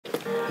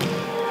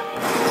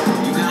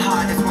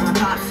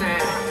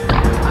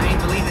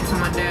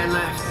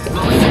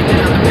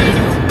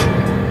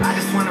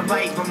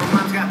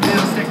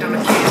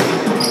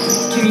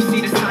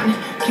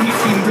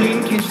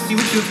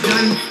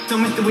one.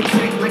 Don't miss the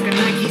trick like a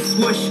Nike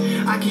swoosh.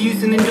 I could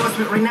use an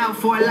endorsement right now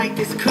before I like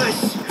this kush.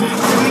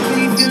 Tell me, can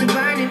you feel it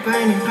burning,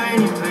 burning,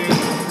 burning,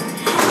 burning?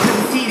 Cause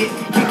it's heated,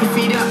 kick your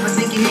feet up, I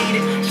think you need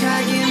it.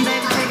 Try again,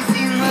 baby, take a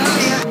seat and roll,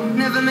 yeah.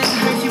 Never meant to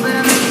hurt you, but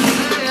I meant to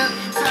blow up.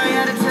 Sorry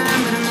out of time,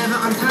 but I'm never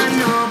on time,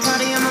 no.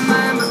 Party on my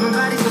mind, but my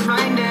body's so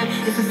blinded.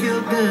 If it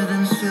feel good,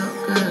 then it feel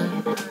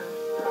good.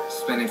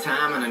 Spending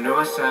time on the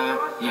north side,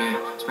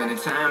 yeah. Spending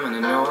time on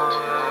the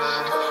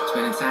north.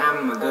 Spending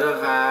time with my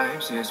good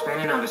vibes, yeah.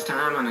 Spending all this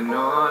time on the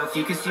north.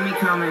 You can see me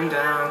coming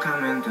down,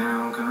 coming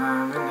down,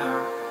 coming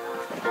down.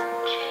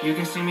 You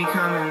can see me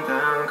coming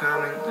down,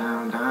 coming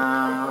down,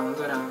 down,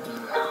 down.